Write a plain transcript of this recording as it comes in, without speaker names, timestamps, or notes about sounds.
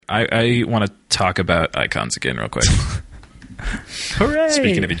I want to talk about icons again real quick. Hooray!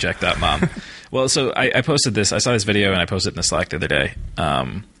 Speaking of eject.mom. Well, so I posted this. I saw this video and I posted it in the Slack the other day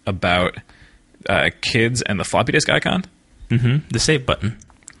about kids and the floppy disk icon. Mm-hmm. The save button.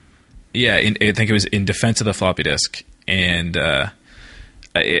 Yeah, I think it was in defense of the floppy disk. And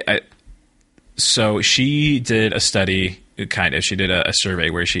so she did a study, she did a survey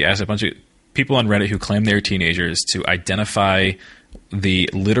where she asked a bunch of people on Reddit who claim they're teenagers to identify the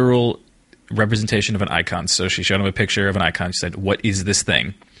literal representation of an icon. So she showed them a picture of an icon. She said, "What is this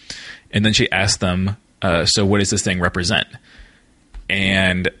thing?" And then she asked them, "So what does this thing represent?"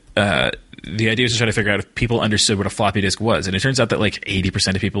 And the idea was to try to figure out if people understood what a floppy disk was. And it turns out that like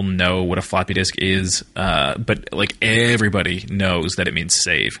 80% of people know what a floppy disk is, but like everybody knows that it means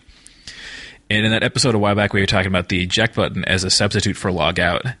save. And in that episode a while back, we were talking about the eject button as a substitute for log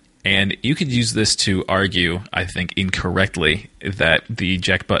out. And you could use this to argue, I think incorrectly, that the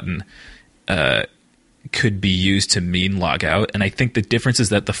eject button could be used to mean log out. And I think the difference is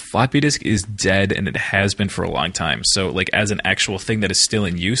that the floppy disk is dead and it has been for a long time. So like as an actual thing that is still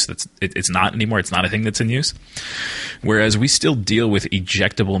in use, it's not anymore. It's not a thing that's in use. Whereas we still deal with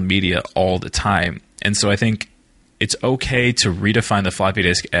ejectable media all the time. And so I think it's okay to redefine the floppy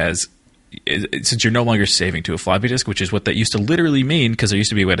disk as, since you're no longer saving to a floppy disk, which is what that used to literally mean, because there used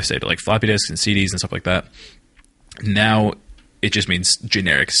to be a way to save to like floppy disks and CDs and stuff like that. Now it just means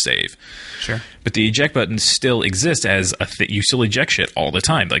generic save. Sure. But the eject button still exists as a thing. You still eject shit all the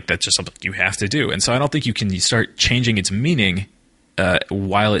time. Like that's just something you have to do. And so I don't think you can start changing its meaning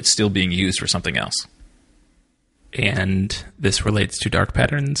while it's still being used for something else. And this relates to dark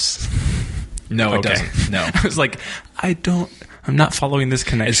patterns? No, it doesn't. No. I was like, I'm not following this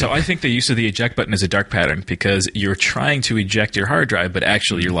connection. And so I think the use of the eject button is a dark pattern because you're trying to eject your hard drive, but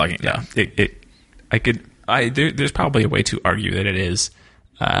actually you're logging it down. There's probably a way to argue that it is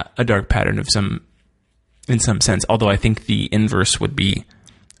a dark pattern in some sense, although I think the inverse would be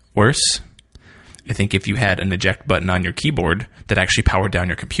worse. I think if you had an eject button on your keyboard that actually powered down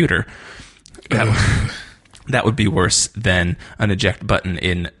your computer, that would be worse than an eject button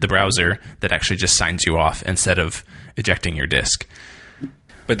in the browser that actually just signs you off instead of ejecting your disk.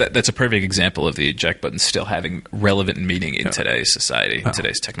 But that's a perfect example of the eject button still having relevant meaning in today's society,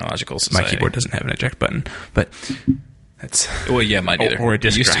 today's technological society. My keyboard doesn't have an eject button, but that's... Well, yeah, mine either. Or a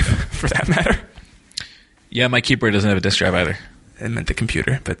disk drive, for that matter. Yeah, my keyboard doesn't have a disk drive either. I meant the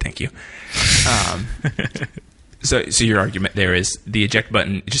computer, but thank you. So your argument there is the eject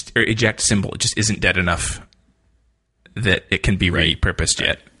button, or eject symbol, just isn't dead enough that it can be repurposed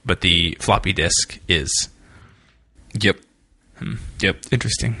yet, but the floppy disk is. Yep. Yep.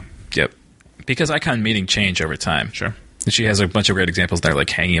 Interesting. Yep. Because icon meaning change over time. Sure. And she has a bunch of great examples there, like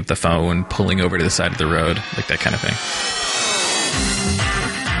hanging up the phone, pulling over to the side of the road, like that kind of thing.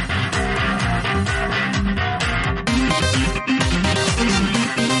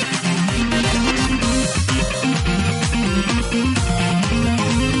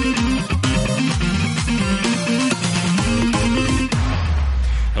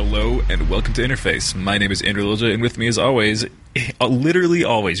 And welcome to Interface. My name is Andrew Lilja, and with me as always, literally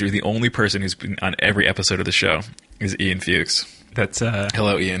always, you're the only person who's been on every episode of the show, is Ian Fuchs.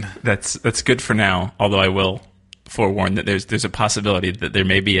 Hello, Ian. That's good for now, although I will forewarn that there's a possibility that there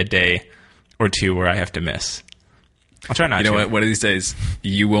may be a day or two where I have to miss. I'll try not to. You know what? One of these days,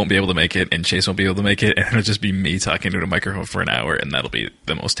 you won't be able to make it, and Chase won't be able to make it, and it'll just be me talking into a microphone for an hour, and that'll be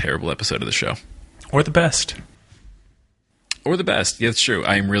the most terrible episode of the show. Or the best. Or the best. Yeah, it's true.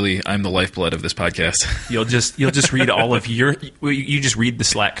 I'm the lifeblood of this podcast. You'll just read all of you just read the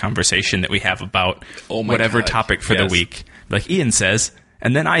Slack conversation that we have about whatever topic for the week. Like Ian says,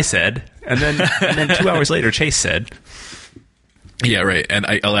 and then I said, and then 2 hours later Chase said. Yeah, right. And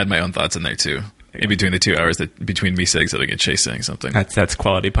I'll add my own thoughts in there too. In between the 2 hours between me saying something and Chase saying something. That's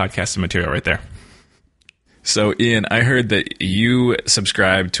quality podcasting material right there. So, Ian, I heard that you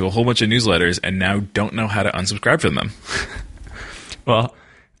subscribe to a whole bunch of newsletters and now don't know how to unsubscribe from them. Well,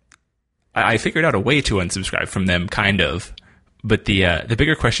 I figured out a way to unsubscribe from them, kind of. But the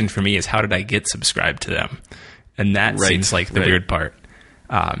bigger question for me is, how did I get subscribed to them? And that seems like the weird part.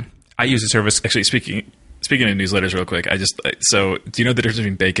 I use a service. Actually, speaking of newsletters, real quick, so do you know the difference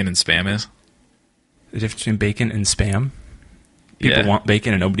between bacon and spam is? The difference between bacon and spam? People want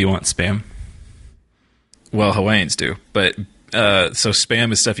bacon and nobody wants spam. Well, Hawaiians do, but. So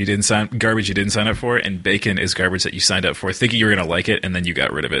spam is stuff garbage you didn't sign up for, and bacon is garbage that you signed up for thinking you were going to like it, and then you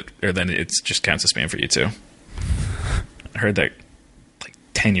got rid of it, or then it just counts as spam for you too. I heard that like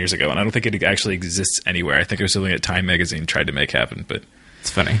 10 years ago, and I don't think it actually exists anywhere. I think it was something that Time Magazine tried to make happen, but it's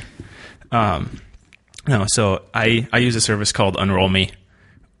funny. No, so I use a service called Unroll Me,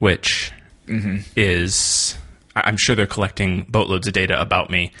 which is, I'm sure they're collecting boatloads of data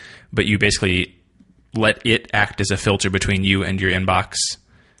about me, but you basically let it act as a filter between you and your inbox.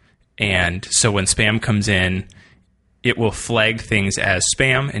 And so when spam comes in, it will flag things as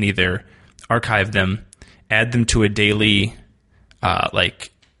spam and either archive them, add them to a daily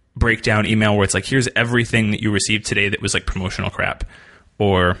like breakdown email where it's like, here's everything that you received today that was like promotional crap,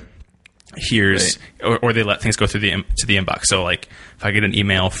 or here's or they let things go through to the inbox. So like if I get an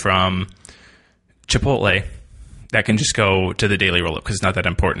email from Chipotle, that can just go to the daily roll-up because it's not that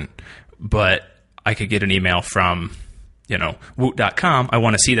important. But I could get an email from, Woot.com. I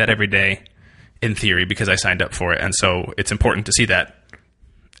want to see that every day in theory because I signed up for it. And so it's important to see that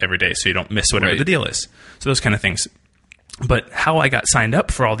every day so you don't miss whatever the deal is. So those kind of things. But how I got signed up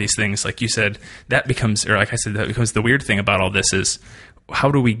for all these things, like you said, that becomes the weird thing about all this is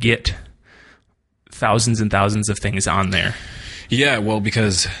how do we get thousands and thousands of things on there? Yeah, well,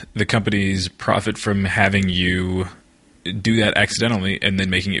 because the companies profit from having you do that accidentally and then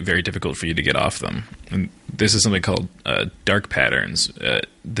making it very difficult for you to get off them. And this is something called dark patterns.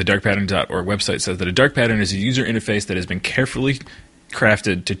 The darkpattern.org website says that a dark pattern is a user interface that has been carefully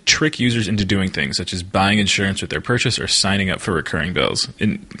crafted to trick users into doing things such as buying insurance with their purchase or signing up for recurring bills.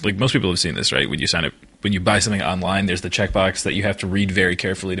 And like most people have seen this, right? When you buy something online, there's the checkbox that you have to read very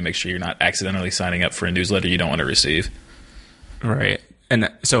carefully to make sure you're not accidentally signing up for a newsletter you don't want to receive. Right. And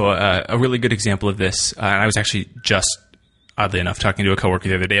so a really good example of this, and I was actually just, oddly enough, talking to a coworker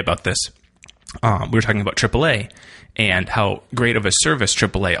the other day about this. We were talking about AAA and how great of a service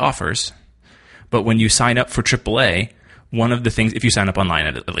AAA offers. But when you sign up for AAA, one of the things, if you sign up online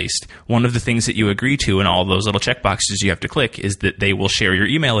at least, one of the things that you agree to in all those little checkboxes you have to click is that they will share your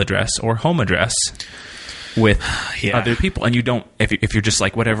email address or home address with other people. And you don't, if you're just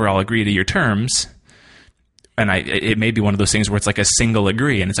like, whatever, I'll agree to your terms. And it may be one of those things where it's like a single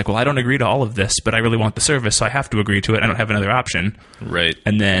agree. And it's like, well, I don't agree to all of this, but I really want the service, so I have to agree to it. I don't have another option. Right.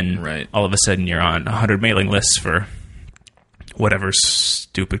 And then all of a sudden you're on 100 mailing lists for whatever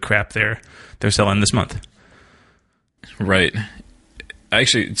stupid crap they're selling this month. Right.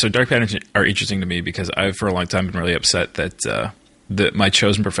 Actually, so dark patterns are interesting to me because I've for a long time been really upset that my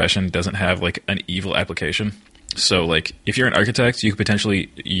chosen profession doesn't have like an evil application. So like if you're an architect, you could potentially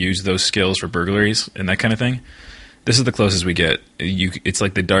use those skills for burglaries and that kind of thing. This is the closest we get. It's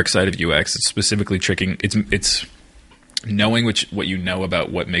like the dark side of UX. It's specifically tricking. It's knowing what you know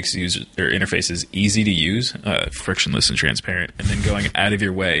about what makes user or interfaces easy to use, frictionless and transparent, and then going out of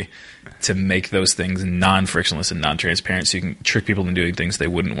your way to make those things non-frictionless and non-transparent so you can trick people into doing things they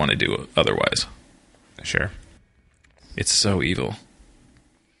wouldn't want to do otherwise. Sure. It's so evil.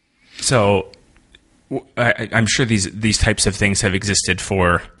 So I'm sure these types of things have existed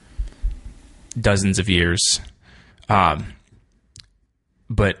for dozens of years. But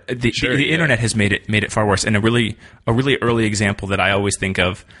the internet has made it far worse. And a really early example that I always think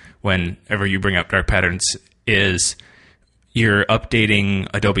of whenever you bring up dark patterns is you're updating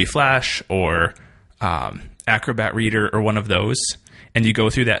Adobe Flash or Acrobat Reader or one of those, and you go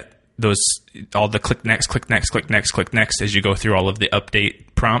through all the click next, click next, click next, click next as you go through all of the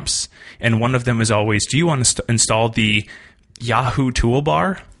update prompts. And one of them is always, do you want to install the Yahoo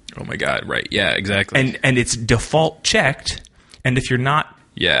toolbar? Oh my God, right. Yeah, exactly. And it's default checked. And if you're not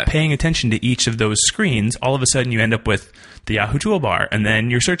paying attention to each of those screens, all of a sudden you end up with the Yahoo toolbar, and then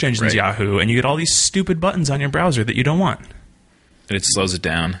your search engine's Yahoo, and you get all these stupid buttons on your browser that you don't want. And it slows it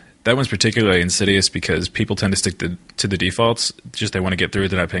down. That one's particularly insidious because people tend to stick to the defaults. Just they want to get through it.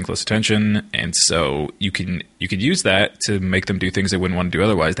 They're not paying close attention. And so you could use that to make them do things they wouldn't want to do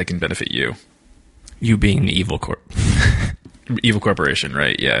otherwise that can benefit you. You being the evil corp. Evil corporation,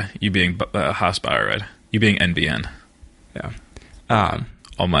 right? Yeah. You being Haasbauer, right? You being NBN. Yeah.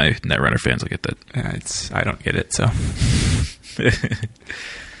 All my Netrunner fans will get that. I don't get it, so.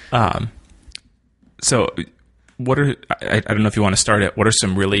 So I don't know if you want to start at what are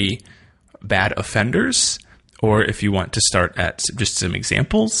some really bad offenders, or if you want to start at just some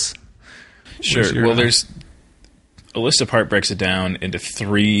examples. Sure. Well, there's a list apart breaks it down into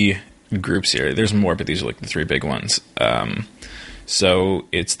three groups here. There's more, but these are like the three big ones. So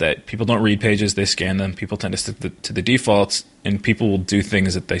it's that people don't read pages, they scan them. People tend to stick to the defaults, and people will do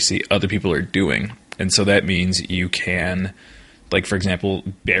things that they see other people are doing. And so that means you can, like, for example,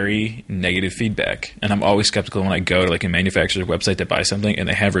 bury negative feedback. And I'm always skeptical when I go to like a manufacturer's website to buy something and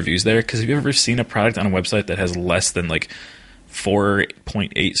they have reviews there. Because have you ever seen a product on a website that has less than like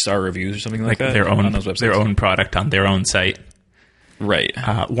 4.8 star reviews or something like that? On those websites? Their own product on their own site. Right.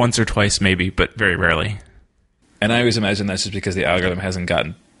 Once or twice maybe, but very rarely. And I always imagine that's just because the algorithm hasn't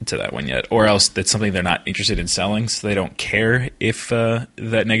gotten to that one yet, or else that's something they're not interested in selling, so they don't care if that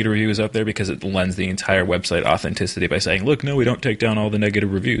negative review is up there because it lends the entire website authenticity by saying, look, no, we don't take down all the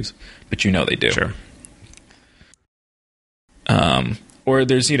negative reviews, but you know they do. Sure. Or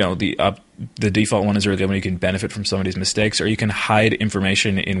there's, the default one is really good when you can benefit from somebody's mistakes, or you can hide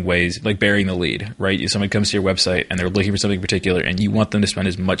information in ways like burying the lead, right? Somebody comes to your website and they're looking for something particular and you want them to spend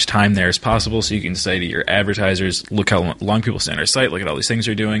as much time there as possible. So you can say to your advertisers, look how long people stay on our site, look at all these things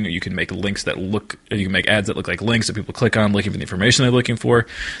they're doing. Or you can make links you can make ads that look like links that people click on looking for the information they're looking for.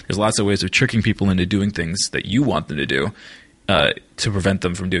 There's lots of ways of tricking people into doing things that you want them to do to prevent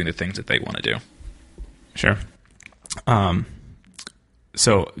them from doing the things that they want to do. Sure.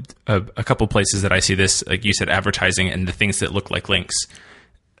 So a couple places that I see this, like you said, advertising and the things that look like links.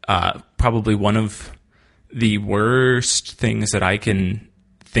 Probably one of the worst things that I can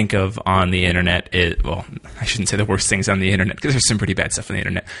think of on the internet is, well, I shouldn't say the worst things on the internet because there's some pretty bad stuff on the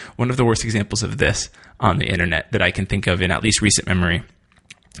internet. One of the worst examples of this on the internet that I can think of in at least recent memory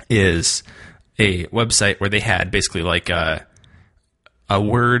is a website where they had basically like a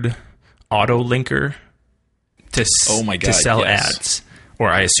word auto linker to sell ads. Or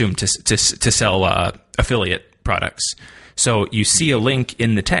I assume to sell affiliate products. So you see a link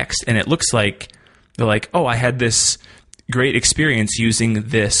in the text, and it looks like they're like, "Oh, I had this great experience using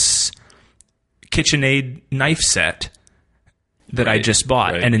this KitchenAid knife set that I just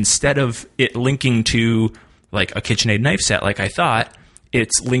bought." Right. And instead of it linking to like a KitchenAid knife set, like I thought,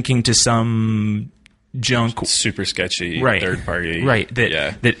 it's linking to some junk, super sketchy third party, right?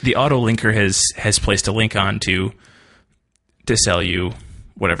 That the auto linker has placed a link on to sell you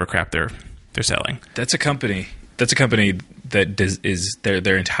whatever crap they're selling. That's a company that is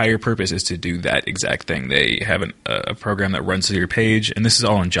their entire purpose is to do that exact thing. They have a program that runs through your page, and this is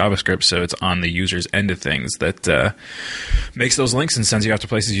all in JavaScript, so it's on the user's end of things that makes those links and sends you out to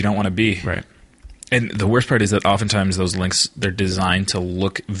places you don't want to be. Right. And the worst part is that oftentimes those links, they're designed to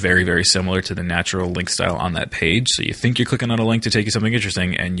look very, very similar to the natural link style on that page. So you think you're clicking on a link to take you something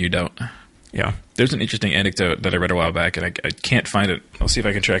interesting, and you don't. Yeah. There's an interesting anecdote that I read a while back, and I can't find it. I'll see if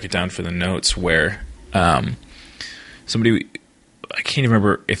I can track it down for the notes, where somebody, I can't even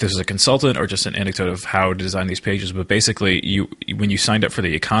remember if this was a consultant or just an anecdote of how to design these pages, but basically when you signed up for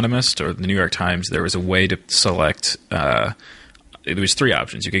The Economist or the New York Times, there was a way to select, there was 3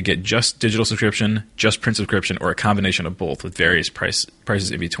 options. You could get just digital subscription, just print subscription, or a combination of both with various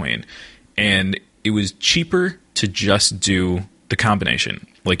prices in between. And it was cheaper to just do the combination.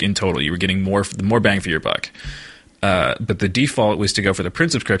 Like in total, you were getting more bang for your buck. But the default was to go for the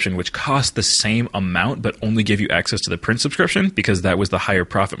print subscription, which cost the same amount, but only gave you access to the print subscription because that was the higher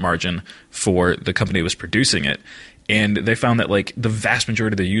profit margin for the company that was producing it. And they found that like the vast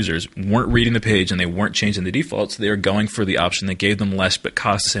majority of the users weren't reading the page and they weren't changing the defaults. They were going for the option that gave them less but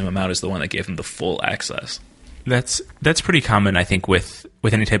cost the same amount as the one that gave them the full access. That's pretty common, I think, with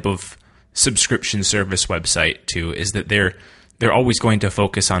any type of subscription service website too, is that they're always going to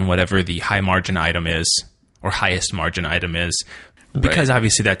focus on whatever the high margin item is or highest margin item is, because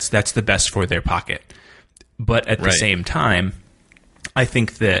obviously that's the best for their pocket. But at the same time, I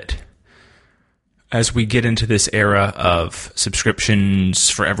think that as we get into this era of subscriptions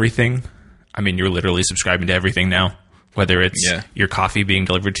for everything, I mean, you're literally subscribing to everything now, whether it's your coffee being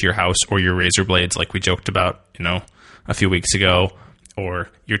delivered to your house or your razor blades, like we joked about, a few weeks ago, or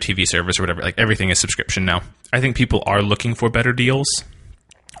your TV service or whatever. Like everything is subscription now. I think people are looking for better deals,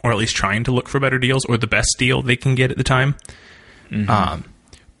 or at least trying to look for better deals or the best deal they can get at the time. Mm-hmm.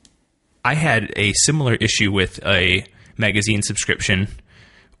 I had a similar issue with a magazine subscription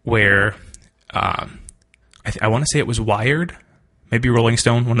where I want to say it was Wired, maybe Rolling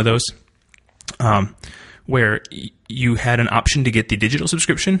Stone, one of those, where you had an option to get the digital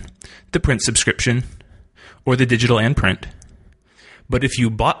subscription, the print subscription, or the digital and print. But if you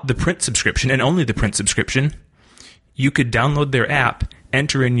bought the print subscription and only the print subscription, you could download their app,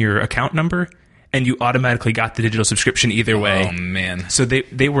 enter in your account number, and you automatically got the digital subscription either way. Oh, man. So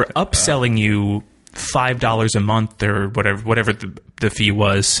they were upselling you $5 a month or whatever the fee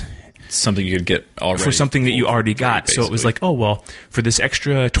was. Something you could get already. For something that you already got. Basically. So it was like, oh, well, for this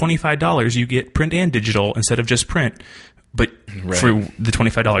extra $25, you get print and digital instead of just print. But for the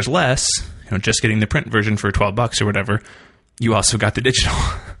 $25 less, just getting the print version for $12 or whatever, you also got the digital.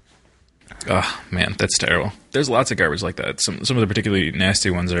 Oh, man, that's terrible. There's lots of garbage like that. Some of the particularly nasty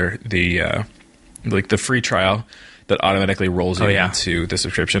ones are the like the free trial that automatically rolls you into the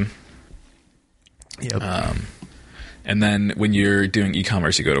subscription. Yep. And then when you're doing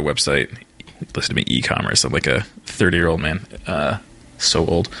e-commerce, you go to a website. Listen to me, e-commerce. I'm like a 30-year-old man, so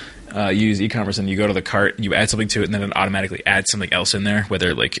old. you use e-commerce and you go to the cart, you add something to it, and then it automatically adds something else in there,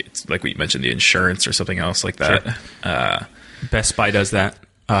 whether like it's like we mentioned, the insurance or something else like that. Sure. Best Buy does that.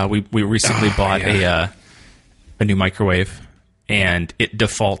 We recently bought a new microwave, and it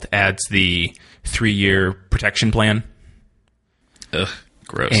default adds the 3-year protection plan. Ugh,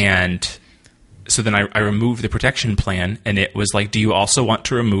 gross. And so then I removed the protection plan, and it was like, do you also want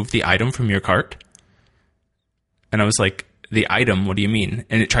to remove the item from your cart? And I was like, the item? What do you mean?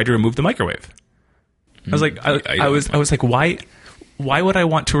 And it tried to remove the microwave. I was like, I was like, why would I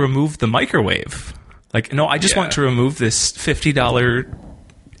want to remove the microwave? Like, no, I just want to remove this $50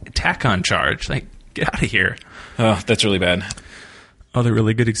 tack-on charge. Like, get out of here. Oh, that's really bad. Other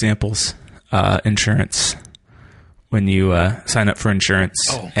really good examples, insurance. When you sign up for insurance,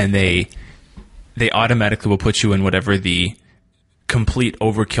 and they automatically will put you in whatever the complete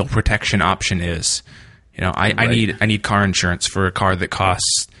overkill protection option is. You know, I need car insurance for a car that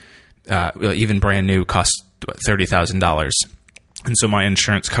costs even brand new costs $30,000, and so my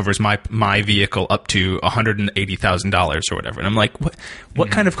insurance covers my vehicle up to $180,000 or whatever. And I'm like, what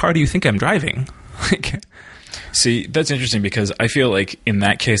kind of car do you think I'm driving? Like, see, that's interesting because I feel like in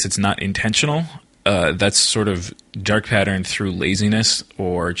that case it's not intentional. That's sort of dark pattern through laziness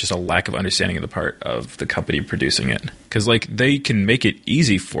or just a lack of understanding on the part of the company producing it. Because like they can make it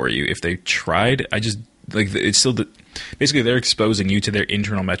easy for you if they tried. I just like it's still basically they're exposing you to their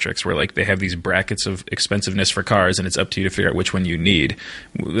internal metrics where like they have these brackets of expensiveness for cars and it's up to you to figure out which one you need.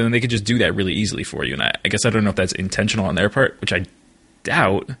 Then they could just do that really easily for you. And I guess I don't know if that's intentional on their part, which I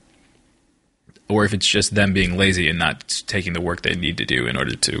doubt. Or if it's just them being lazy and not taking the work they need to do in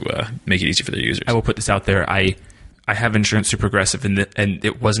order to make it easy for their users. I will put this out there. I have insurance through Progressive, and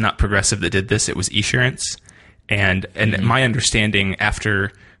it was not Progressive that did this. It was Esurance. And my understanding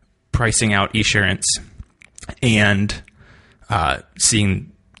after pricing out Esurance and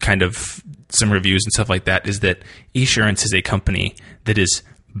seeing kind of some reviews and stuff like that is that Esurance is a company that is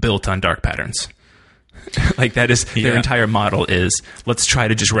built on dark patterns. Like that is their entire model is let's try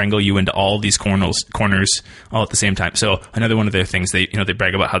to just wrangle you into all these corners all at the same time. So another one of their things they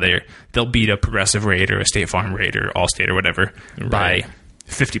brag about how they'll beat a Progressive rate or a State Farm rate or Allstate or whatever by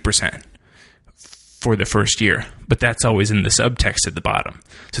 50% for the first year. But that's always in the subtext at the bottom.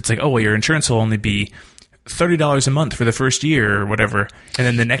 So it's like, oh well, your insurance will only be $30 a month for the first year or whatever, and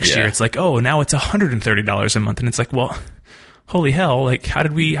then the next year it's like, oh, now it's $130 a month, and it's like, well, holy hell, like how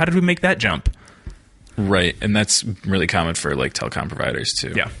did we make that jump? Right, and that's really common for like telecom providers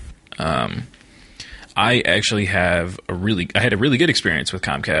too. Yeah. I actually had a really good experience with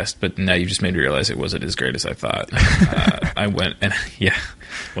Comcast, but now you just made me realize it wasn't as great as I thought. I went and I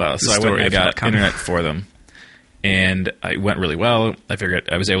went and got internet for them, and it went really well. I figured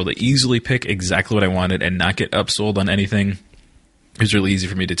I was able to easily pick exactly what I wanted and not get upsold on anything. It was really easy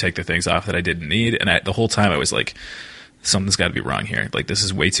for me to take the things off that I didn't need, and the whole time I was like, something's got to be wrong here. Like this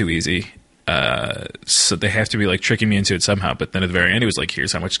is way too easy. So they have to be like tricking me into it somehow. But then at the very end, it was like,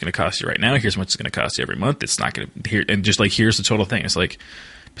 here's how much it's going to cost you right now. Here's how much it's going to cost you every month. It's not going to here. And just like, here's the total thing. It's like,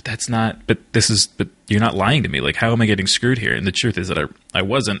 but you're not lying to me. Like, how am I getting screwed here? And the truth is that I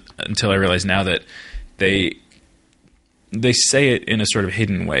wasn't until I realized now that they say it in a sort of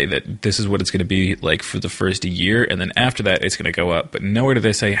hidden way that this is what it's going to be like for the first year. And then after that, it's going to go up. But nowhere do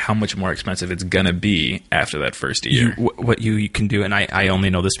they say how much more expensive it's going to be after that first year. What you can do, and I only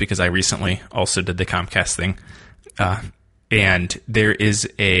know this because I recently also did the Comcast thing. And there is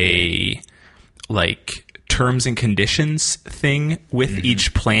a like terms and conditions thing with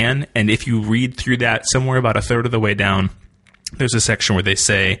each plan. And if you read through that somewhere about a third of the way down, there's a section where they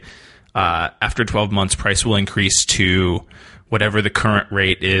say, after 12 months, price will increase to whatever the current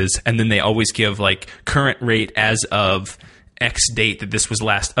rate is. And then they always give like current rate as of X date that this was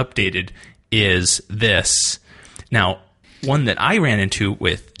last updated is this. Now, one that I ran into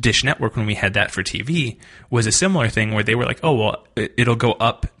with Dish Network when we had that for TV was a similar thing where they were like, oh, well, it'll go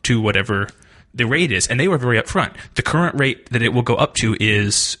up to whatever the rate is. And they were very upfront. The current rate that it will go up to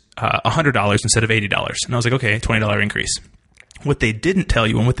is $100 instead of $80. And I was like, okay, $20 increase. What they didn't tell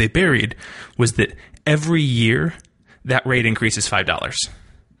you and what they buried was that every year that rate increases $5.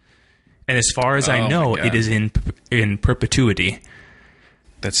 And as far as I know, it is in perpetuity.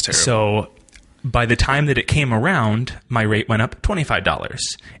 That's terrible. So by the time that it came around, my rate went up $25.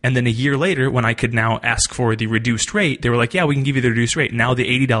 And then a year later, when I could now ask for the reduced rate, they were like, yeah, we can give you the reduced rate. Now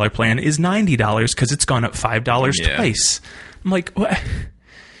the $80 plan is $90 because it's gone up $5 twice. I'm like, what?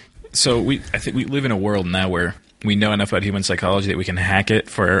 So I think we live in a world now where we know enough about human psychology that we can hack it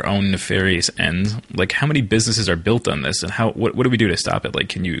for our own nefarious ends. Like, how many businesses are built on this, and what do we do to stop it? Like,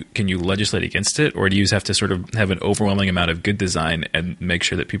 can you legislate against it, or do you just have to sort of have an overwhelming amount of good design and make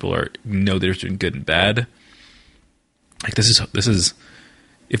sure that people know there's between good and bad? Like, this is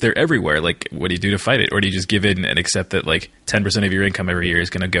if they're everywhere, like, what do you do to fight it? Or do you just give in and accept that like 10% of your income every year is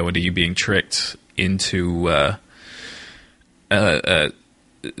going to go into you being tricked into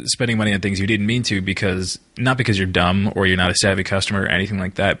spending money on things you didn't mean to, not because you're dumb or you're not a savvy customer or anything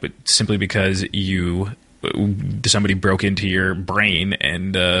like that, but simply because somebody broke into your brain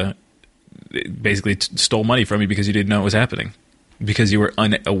and basically stole money from you because you didn't know it was happening, because you were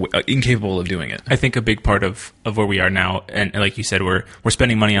incapable of doing it. I think a big part of where we are now, and like you said, we're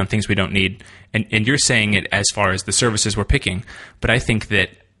spending money on things we don't need, and you're saying it as far as the services we're picking, but I think that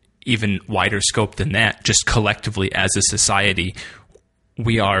even wider scope than that, just collectively as a society,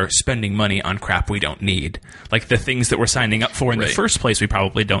 we are spending money on crap we don't need. Like the things that we're signing up for in the first place we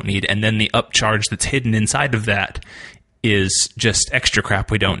probably don't need, and then the upcharge that's hidden inside of that is just extra crap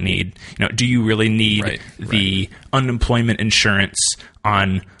we don't need. You know, do you really need the unemployment insurance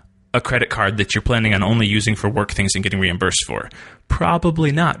on a credit card that you're planning on only using for work things and getting reimbursed for?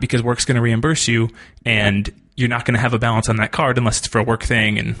 Probably not, because work's going to reimburse you, and you're not going to have a balance on that card unless it's for a work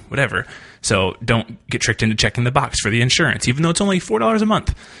thing and whatever. So don't get tricked into checking the box for the insurance, even though it's only $4 a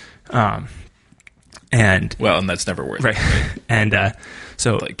month. And that's never worth it. Right. And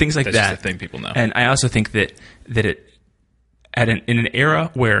so things like that's that. Just a thing people know. And I also think that it in an era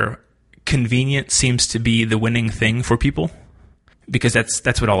where convenience seems to be the winning thing for people, because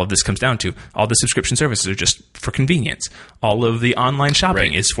that's what all of this comes down to. All the subscription services are just for convenience. All of the online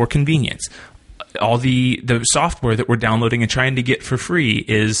shopping is for convenience. All the software that we're downloading and trying to get for free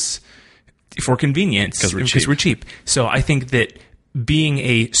is for convenience because we're cheap. So I think that being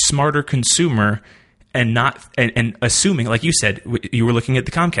a smarter consumer and not and assuming, like you said, you were looking at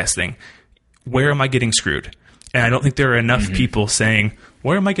the Comcast thing. Where am I getting screwed? And I don't think there are enough people saying,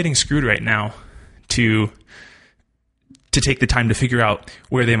 where am I getting screwed right now to take the time to figure out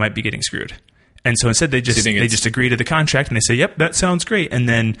where they might be getting screwed. And so instead they just agree to the contract and they say, yep, that sounds great. And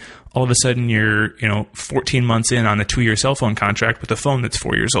then all of a sudden you're, 14 months in on a 2-year cell phone contract with a phone that's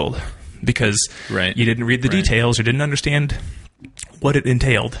 4 years old because you didn't read the details or didn't understand what it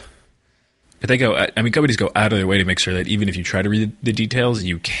entailed. Companies go out of their way to make sure that even if you try to read the details,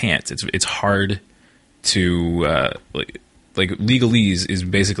 you can't. It's hard to like legalese is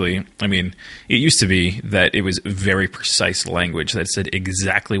basically, it used to be that it was very precise language that said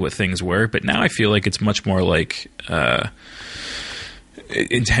exactly what things were, but now I feel like it's much more like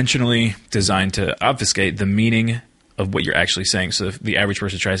intentionally designed to obfuscate the meaning of what you're actually saying. So if the average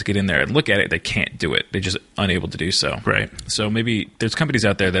person tries to get in there and look at it, they can't do it. They're just unable to do so. Right. So maybe there's companies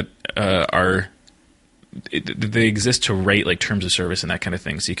out there that they exist to rate like terms of service and that kind of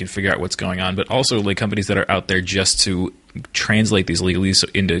thing, so you can figure out what's going on. But also like companies that are out there just to translate these legalese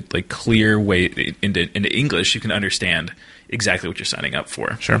into like clear way into English, you can understand exactly what you're signing up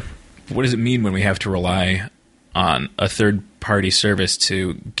for. Sure. What does it mean when we have to rely on a third party service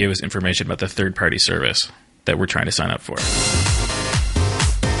to give us information about the third party service that we're trying to sign up for?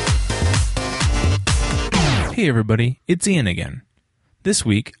 Hey everybody, it's Ian again. This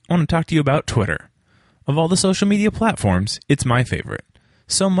week, I want to talk to you about Twitter. Of all the social media platforms, it's my favorite.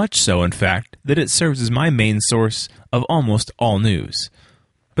 So much so, in fact, that it serves as my main source of almost all news.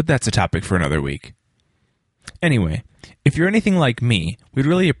 But that's a topic for another week. Anyway, if you're anything like me, we'd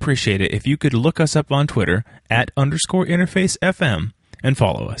really appreciate it if you could look us up on Twitter @_InterfaceFM and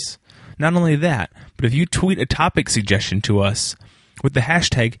follow us. Not only that, but if you tweet a topic suggestion to us with the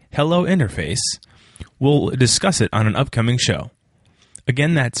hashtag HelloInterface, we'll discuss it on an upcoming show.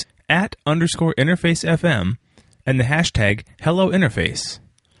 Again, that's @_InterfaceFM and the hashtag HelloInterface.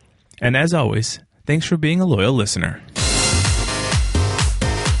 And as always, thanks for being a loyal listener.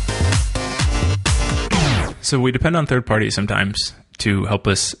 So we depend on third parties sometimes to help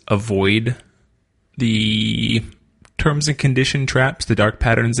us avoid the terms and condition traps, the dark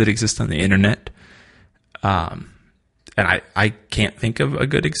patterns that exist on the internet. And I can't think of a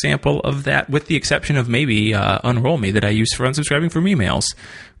good example of that, with the exception of maybe Unroll Me that I use for unsubscribing from emails,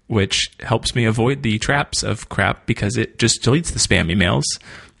 which helps me avoid the traps of crap because it just deletes the spam emails.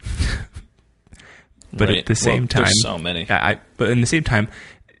 But at the same time, there's so many. But in the same time,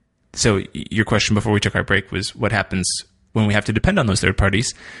 so your question before we took our break was what happens when we have to depend on those third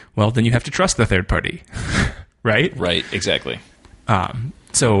parties? Well, then you have to trust the third party, right? Right, exactly. And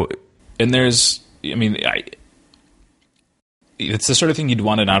there's, it's the sort of thing you'd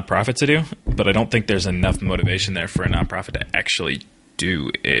want a nonprofit to do, but I don't think there's enough motivation there for a nonprofit to actually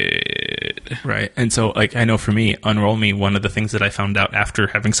do it. Right. And so, like, I know for me, Unroll Me, one of the things that I found out after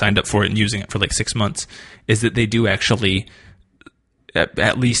having signed up for it and using it for like 6 months is that they do actually,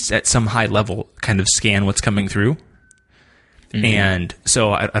 at least at some high level, kind of scan what's coming through. Mm-hmm. And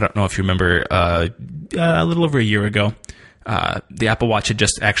so I don't know if you remember a little over a year ago, the Apple Watch had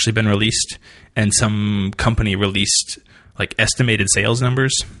just actually been released, and some company released like estimated sales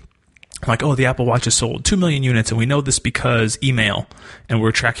numbers. Like, oh, the Apple Watch has sold 2 million units, and we know this because email, and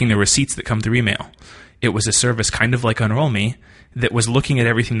we're tracking the receipts that come through email. It was a service kind of like Unroll Me that was looking at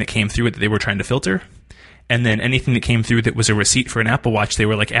everything that came through it that they were trying to filter, and then anything that came through that was a receipt for an Apple Watch, they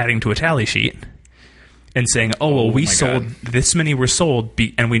were like adding to a tally sheet and saying, oh, well, we sold this many were sold,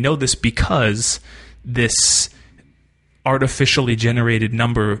 and we know this because this artificially generated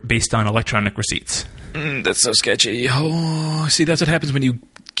number based on electronic receipts. That's so sketchy. Oh, see, that's what happens when you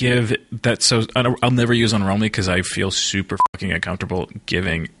give that. So I'll never use Unroll Me because I feel super fucking uncomfortable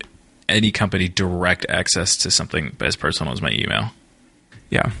giving any company direct access to something as personal as my email.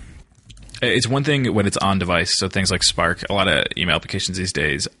 Yeah. It's one thing when it's on device. So things like Spark, a lot of email applications these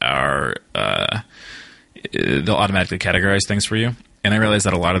days are, they'll automatically categorize things for you. And I realize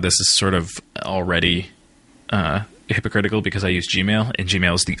that a lot of this is sort of already hypocritical because I use Gmail, and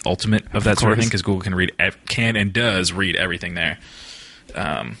Gmail is the ultimate of that sort of thing because Google can and does read everything there.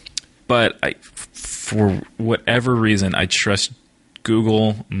 But for whatever reason, I trust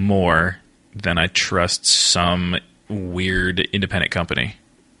Google more than I trust some weird independent company.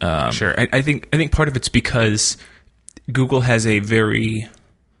 Sure. I think part of it's because Google has a very,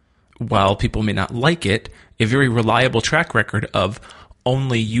 while people may not like it, a very reliable track record of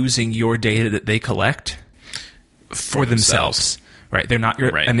only using your data that they collect for themselves. Right. They're not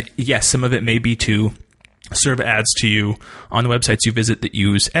your, right. And yes, some of it may be to serve ads to you on the websites you visit that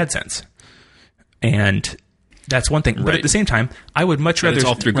use AdSense. And that's one thing. Right. But at the same time, I would much rather... It's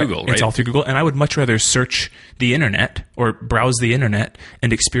all through Google, right? It's all through Google. And I would much rather search the internet or browse the internet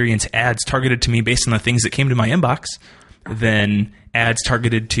and experience ads targeted to me based on the things that came to my inbox than ads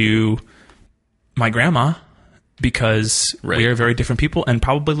targeted to my grandma, because we are very different people and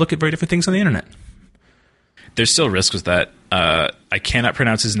probably look at very different things on the internet. There's still risks with that. I cannot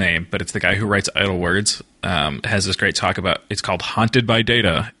pronounce his name, but it's the guy who writes Idle Words. Has this great talk about, it's called Haunted by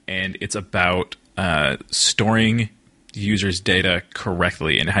Data, and it's about storing users' data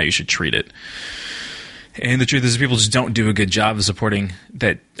correctly and how you should treat it. And the truth is, people just don't do a good job of supporting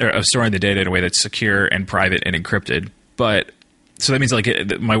that, or of storing the data in a way that's secure and private and encrypted. But so that means, like,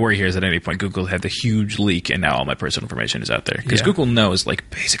 my worry here is at any point Google had the huge leak, and now all my personal information is out there because Google knows like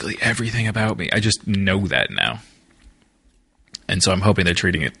basically everything about me. I just know that now, and so I'm hoping they're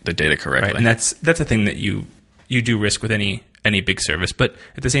treating the data correctly. Right. And that's a thing that you do risk with any big service. But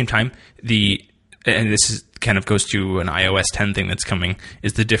at the same time, and this is kind of goes to an iOS 10 thing that's coming,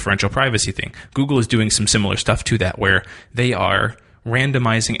 is the differential privacy thing. Google is doing some similar stuff to that, where they are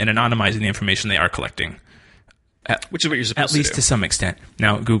randomizing and anonymizing the information they are collecting. Which is what you're supposed to do. At least to some extent.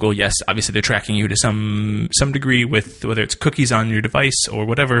 Now, Google, yes, obviously they're tracking you to some degree with whether it's cookies on your device or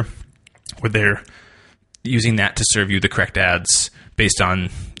whatever, where they're using that to serve you the correct ads based on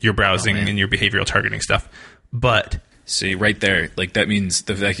your browsing and your behavioral targeting stuff. But see, right there, like that means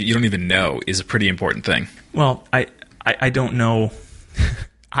the fact that you don't even know is a pretty important thing. Well, I don't know.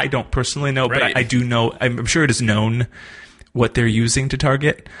 I don't personally know, but I do know. I'm sure it is known what they're using to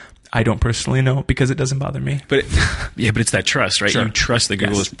target. I don't personally know because it doesn't bother me. But it's that trust, right? Sure. You trust that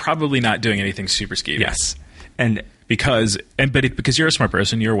Google is probably not doing anything super skeevy. Yes. Because you're a smart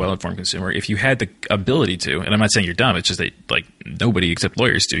person, you're a well-informed consumer. If you had the ability to, and I'm not saying you're dumb, it's just that like nobody except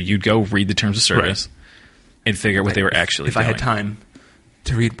lawyers do, you'd go read the terms of service and figure out what they were actually doing. If I had time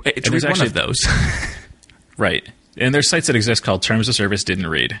to read one of those. Right. And there's sites that exist called Terms of Service Didn't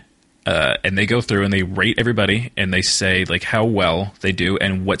Read. And they go through and they rate everybody and they say like how well they do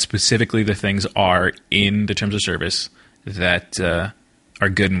and what specifically the things are in the terms of service that are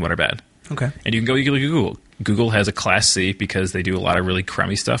good and what are bad. Okay. And you can look at Google. Google has a Class C because they do a lot of really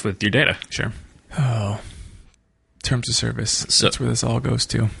crummy stuff with your data. Sure. Oh, terms of service. So, that's where this all goes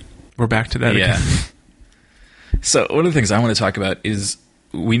to. We're back to that again. So one of the things I want to talk about is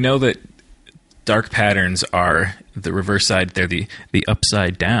we know that dark patterns are the reverse side. They're the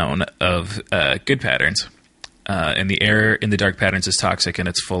upside down of good patterns. And the air in the dark patterns is toxic and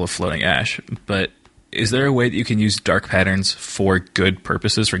it's full of floating ash. But is there a way that you can use dark patterns for good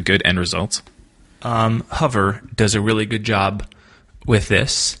purposes, for good end results? Hover does a really good job with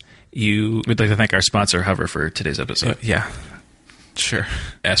this. We'd like to thank our sponsor, Hover, for today's episode. Sure.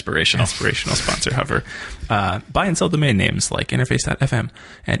 Aspirational sponsor, Hover. Buy and sell domain names like interface.fm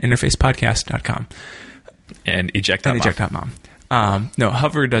and interfacepodcast.com. And eject.mom. No,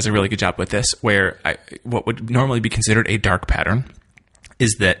 Hover does a really good job with this, where what would normally be considered a dark pattern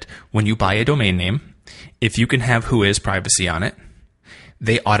is that when you buy a domain name, if you can have Whois privacy on it,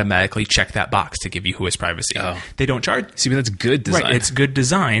 they automatically check that box to give you Whois privacy. Oh. They don't charge. See, but that's good design. Right, it's good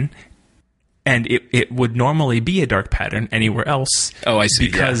design, and it would normally be a dark pattern anywhere else. Oh, I see.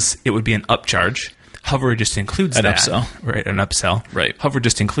 Because it would be an upcharge. Hover just includes An that. upsell. Right, an upsell. Right. Hover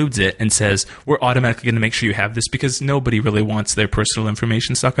just includes it and says, we're automatically going to make sure you have this because nobody really wants their personal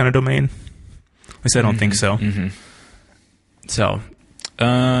information stuck on a domain. At least I don't think so. Mm-hmm. So...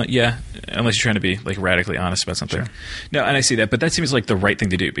 yeah, unless you're trying to be like radically honest about something. Sure. No, and I see that, but that seems like the right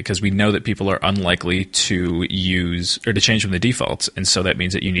thing to do because we know that people are unlikely to use or to change from the defaults, and so that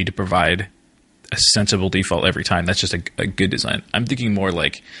means that you need to provide a sensible default every time. That's just a good design. I'm thinking more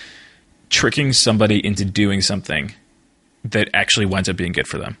like tricking somebody into doing something that actually winds up being good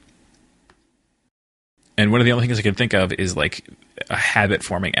for them. And one of the only things I can think of is like a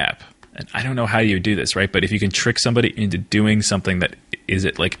habit-forming app. And I don't know how you do this, right? But if you can trick somebody into doing something that is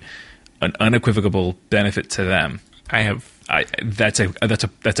it like an unequivocal benefit to them, that's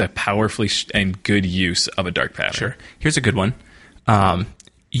a powerfully and good use of a dark pattern. Sure. Here's a good one.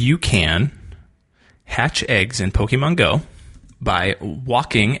 You can hatch eggs in Pokemon Go by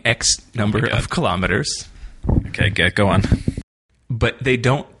walking X number of kilometers. Okay, go on. But they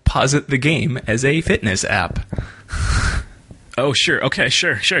don't posit the game as a fitness app. Oh, sure. Okay,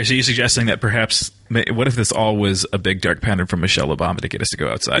 sure. So you're suggesting that perhaps, what if this all was a big dark pattern from Michelle Obama to get us to go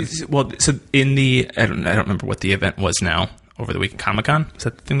outside? Well, so in the, I don't remember what the event was now over the week at Comic-Con. Was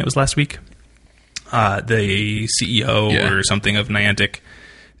that the thing that was last week? The CEO or something of Niantic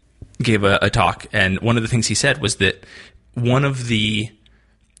gave a talk, and one of the things he said was that one of the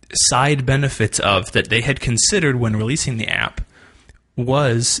side benefits of that they had considered when releasing the app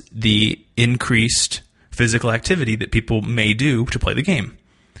was the increased physical activity that people may do to play the game.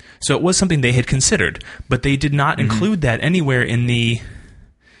 So it was something they had considered, but they did not include that anywhere in the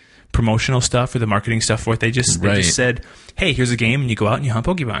promotional stuff or the marketing stuff for it. They just said, hey, here's a game and you go out and you hunt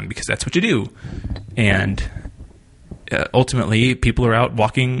Pokemon because that's what you do. And ultimately, people are out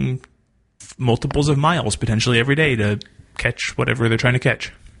walking multiples of miles potentially every day to catch whatever they're trying to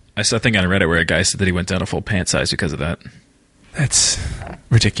catch. I saw a thing on Reddit where a guy said that he went down a full pant size because of that. That's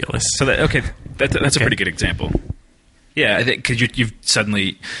ridiculous. So that's a pretty good example. Yeah, I think because you've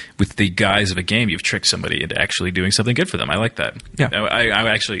suddenly, with the guise of a game, you've tricked somebody into actually doing something good for them. I like that. Yeah, I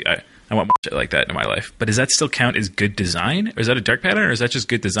want more shit like that in my life. But does that still count as good design, or is that a dark pattern, or is that just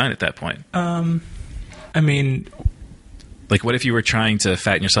good design at that point? I mean, like, what if you were trying to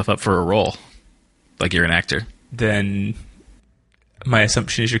fatten yourself up for a role, like you're an actor? Then my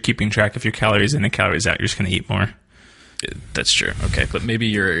assumption is you're keeping track of your calories in and calories out. You're just going to eat more. That's true. Okay, but maybe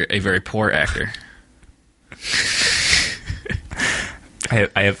you're a very poor actor.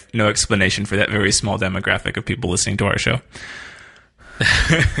 I have no explanation for that very small demographic of people listening to our show.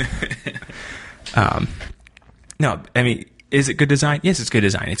 No, I mean, is it good design? Yes, it's good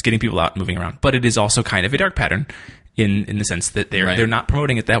design. It's getting people out and moving around, but it is also kind of a dark pattern in the sense that they're not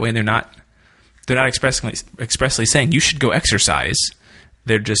promoting it that way, and they're not expressly saying you should go exercise.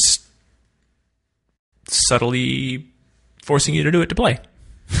 They're just subtly forcing you to do it to play.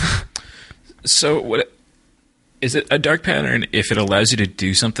 So what is it a dark pattern if it allows you to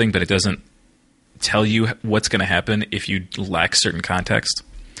do something but it doesn't tell you what's going to happen if you lack certain context?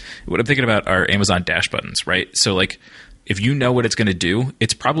 What I'm thinking about are Amazon Dash buttons, right? So like if you know what it's going to do,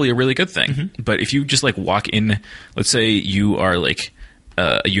 it's probably a really good thing. Mm-hmm. But if you just like walk in, let's say you are like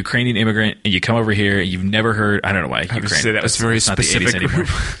a Ukrainian immigrant and you come over here and you've never heard, I don't know why Ukraine. Say that was very specific anymore.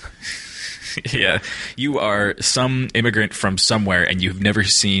 Yeah, you are some immigrant from somewhere, and you've never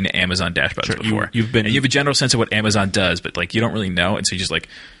seen Amazon Dash buttons before. You have a general sense of what Amazon does, but like you don't really know, and so you just like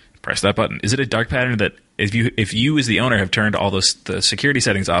press that button. Is it a dark pattern that if you as the owner have turned all the security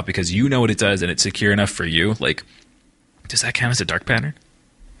settings off because you know what it does and it's secure enough for you? Like, does that count as a dark pattern?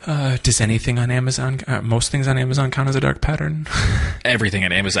 Does anything on Amazon, most things on Amazon count as a dark pattern? Everything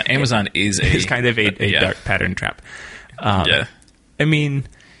on Amazon. Amazon is kind of a dark pattern trap. Yeah, I mean.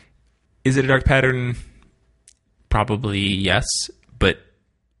 Is it a dark pattern? Probably yes, but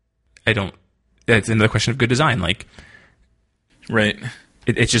I don't. That's another question of good design. Like, right?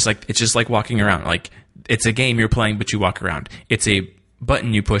 It's just like walking around. Like, it's a game you're playing, but you walk around. It's a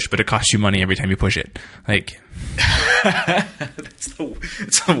button you push, but it costs you money every time you push it. Like, it's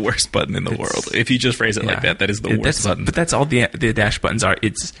the worst button in the world. If you just phrase it like that, that is the worst button. But that's all the dash buttons are.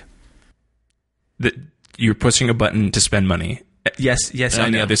 It's that you're pushing a button to spend money. Yes.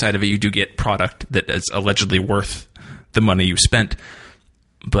 On the other side of it, you do get product that is allegedly worth the money you spent.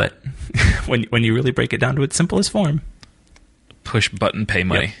 But when you really break it down to its simplest form, push button pay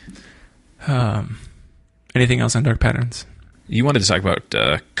money. Anything else on dark patterns? You wanted to talk about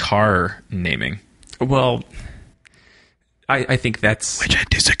car naming. Well, I think that's... Which I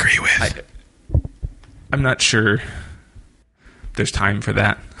disagree with. I'm not sure there's time for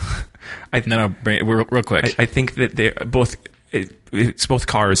that. Real quick. I think that they're both... It's both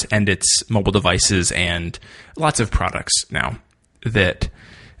cars and it's mobile devices and lots of products now that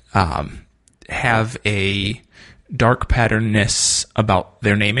have a dark patternness about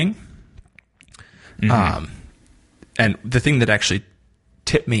their naming. Mm-hmm. And the thing that actually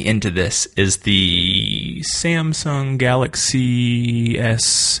tipped me into this is the Samsung Galaxy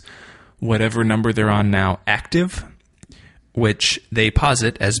S, whatever number they're on now, Active, which they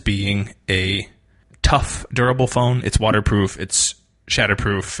posit as being a tough, durable phone. It's waterproof, it's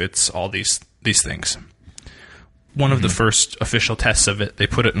shatterproof, it's all these things. One of the first official tests of it, they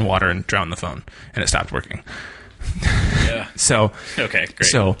put it in water and drowned the phone, and it stopped working. Yeah. So okay, great.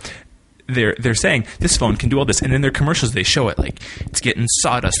 So they're saying this phone can do all this, and in their commercials they show it like it's getting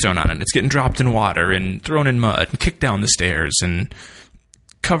sawdust thrown on it, it's getting dropped in water and thrown in mud and kicked down the stairs and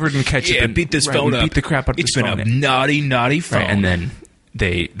covered in ketchup. Yeah, and beat this phone up. Beat the crap out of this phone. It's been a naughty phone. Right, and then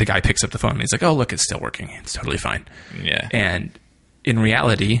the guy picks up the phone and he's like, "Oh, look, it's still working. It's totally fine." Yeah. And in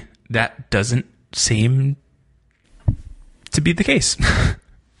reality, that doesn't seem to be the case.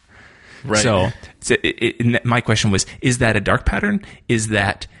 Right. So my question was: is that a dark pattern? Is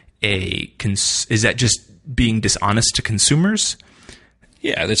that is that just being dishonest to consumers?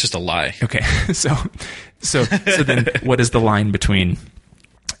 Yeah, that's just a lie. Okay, so then what is the line between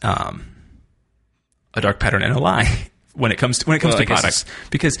a dark pattern and a lie when it comes to products?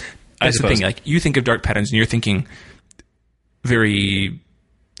 Because that's the thing. Like, you think of dark patterns and you're thinking very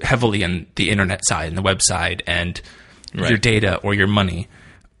heavily on the internet side and the website and your data or your money,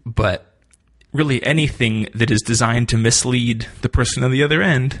 but really anything that is designed to mislead the person on the other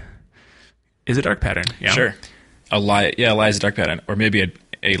end is a dark pattern. Yeah? Sure. A lie is a dark pattern. Or maybe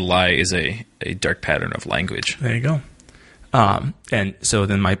a lie is a dark pattern of language. There you go. And so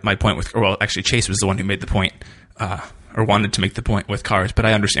then my point with... Well, actually, Chase was the one who made the point, or wanted to make the point with cars, but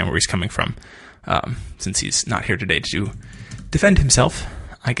I understand where he's coming from. Since he's not here today to defend himself,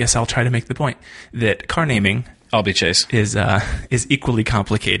 I guess I'll try to make the point that car naming... I'll be Chase. ...is equally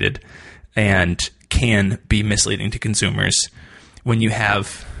complicated and can be misleading to consumers when you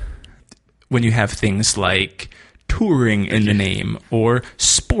have things like touring in the name or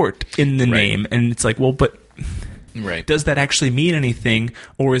sport in the name, and it's like, well, but does that actually mean anything,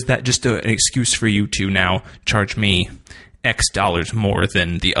 or is that just an excuse for you to now charge me X dollars more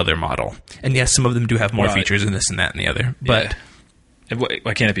than the other model? And yes, some of them do have more features and this and that and the other, but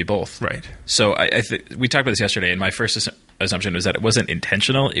why can't it be both? Right. So we talked about this yesterday, and my first assumption was that it wasn't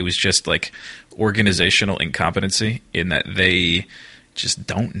intentional. It was just like organizational incompetency in that they just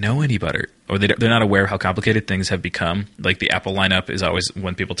don't know any better, or they're not aware of how complicated things have become. Like the Apple lineup is always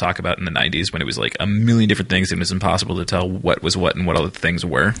when people talk about in the 90s when it was like a million different things and it was impossible to tell what was what and what all the things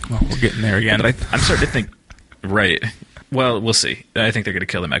were. Well, we're getting there again. But I'm starting to think, right. Well, we'll see. I think they're going to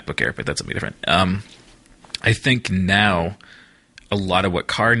kill the MacBook Air, but that's something different. I think now a lot of what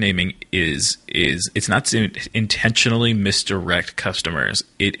car naming is it's not to intentionally misdirect customers.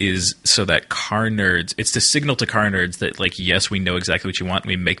 It is so that car nerds, it's to signal to car nerds that, like, yes, we know exactly what you want and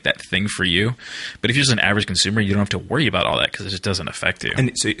we make that thing for you. But if you're just an average consumer, you don't have to worry about all that because it just doesn't affect you.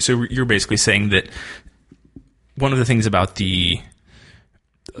 And so you're basically saying that one of the things about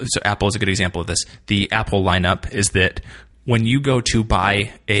so Apple is a good example of this. The Apple lineup is that when you go to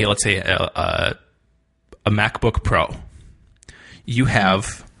buy let's say a MacBook Pro, you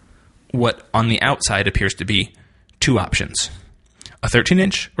have what on the outside appears to be two options, a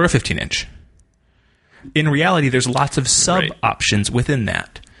 13-inch or a 15-inch. In reality, there's lots of sub-options within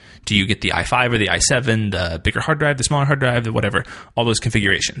that. Do you get the i5 or the i7, the bigger hard drive, the smaller hard drive, the whatever, all those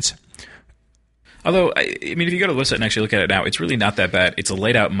configurations? Although, I mean, if you go to the website and actually look at it now, it's really not that bad. It's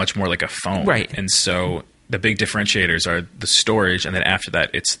laid out much more like a phone. Right. And so the big differentiators are the storage, and then after that,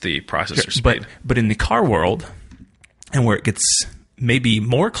 it's the processor speed. But in the car world, and where it gets maybe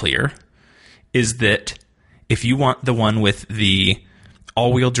more clear, is that if you want the one with the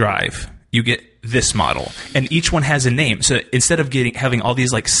all-wheel drive, you get this model. And each one has a name. So instead of having all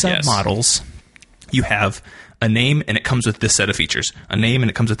these like sub-models, you have a name and it comes with this set of features. A name and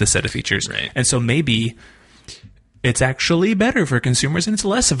it comes with this set of features. Right. And so maybe it's actually better for consumers and it's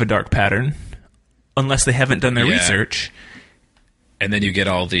less of a dark pattern unless they haven't done their research. And then you get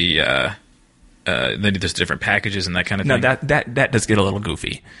all the... then there's different packages and that kind of thing. No, that does get a little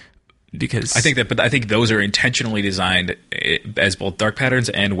goofy. because I think those are intentionally designed as both dark patterns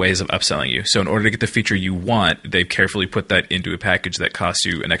and ways of upselling you. So in order to get the feature you want, they've carefully put that into a package that costs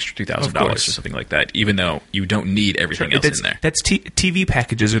you an extra $2,000 or something like that, even though you don't need everything else in there. TV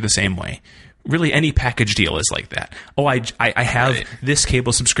packages are the same way. Really, any package deal is like that. Oh, I have this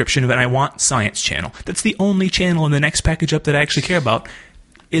cable subscription, but I want Science Channel. That's the only channel in the next package up that I actually care about.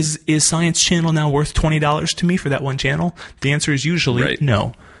 Is Science Channel now worth $20 to me for that one channel? The answer is usually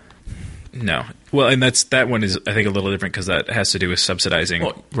no. No. Well, and that one is, I think, a little different because that has to do with subsidizing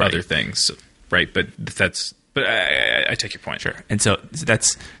other things, right? But I take your point. Sure. And so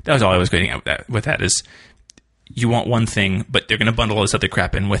that was all I was getting at with that is you want one thing, but they're going to bundle all this other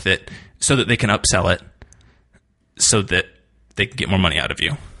crap in with it so that they can upsell it so that they can get more money out of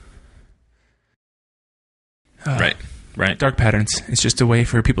you. Right. Dark patterns. It's just a way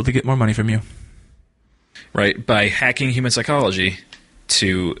for people to get more money from you. Right. By hacking human psychology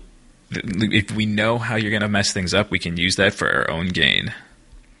to... If we know how you're going to mess things up, we can use that for our own gain.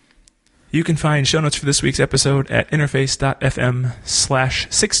 You can find show notes for this week's episode at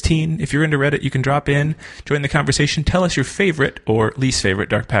interface.fm/16. If you're into Reddit, you can drop in, join the conversation, tell us your favorite or least favorite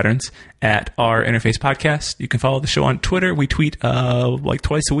dark patterns at our Interface Podcast. You can follow the show on Twitter. We tweet like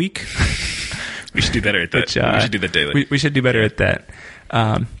twice a week. We should do better at that. We should do that daily. We should do better at that.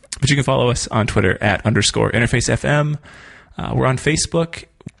 But you can follow us on Twitter at _InterfaceFM. We're on Facebook.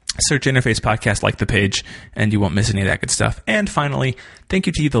 Search Interface Podcast, like the page, and you won't miss any of that good stuff. And finally, thank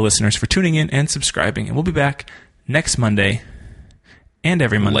you to you, the listeners, for tuning in and subscribing. And we'll be back next Monday and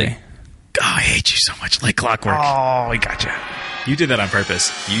every Monday. I hate you so much. Like clockwork. Oh, we gotcha. You did that on purpose.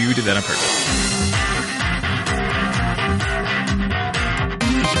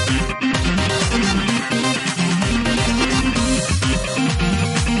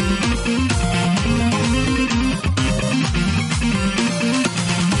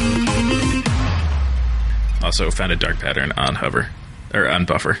 Also found a dark pattern on Hover, or on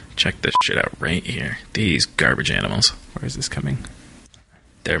Buffer. Check this shit out right here. These garbage animals. Where is this coming?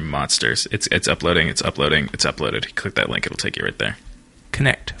 They're monsters. It's uploading. It's uploaded. Click that link. It'll take you right there.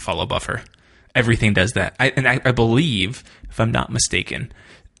 Connect, follow Buffer. Everything does that. I believe, if I'm not mistaken,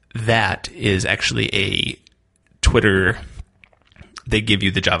 that is actually a Twitter. They give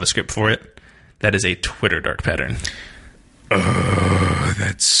you the JavaScript for it. That is a Twitter dark pattern. Oh,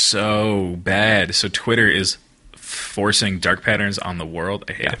 that's so bad. So Twitter is forcing dark patterns on the world.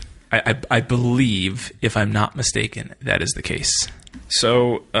 I hate it. I believe, if I'm not mistaken, that is the case.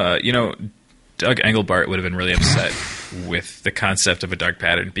 So, Doug Engelbart would have been really upset with the concept of a dark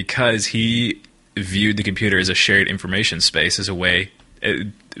pattern because he viewed the computer as a shared information space as a way,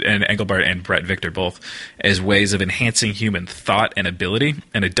 and Engelbart and Brett Victor both, as ways of enhancing human thought and ability.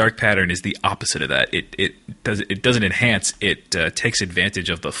 And a dark pattern is the opposite of that. It doesn't enhance. It takes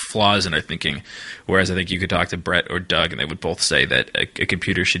advantage of the flaws in our thinking. Whereas I think you could talk to Brett or Doug, and they would both say that a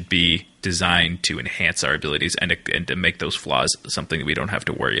computer should be designed to enhance our abilities and to make those flaws something that we don't have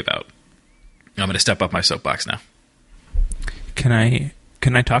to worry about. I'm going to step up my soapbox now. Can I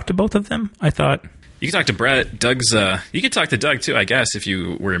talk to both of them? I thought... You can talk to Brett. Doug's. You could talk to Doug too, I guess, if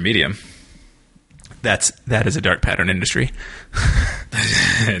you were a medium. That is a dark pattern industry.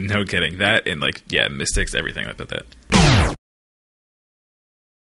 No kidding. That and mystics, everything like that.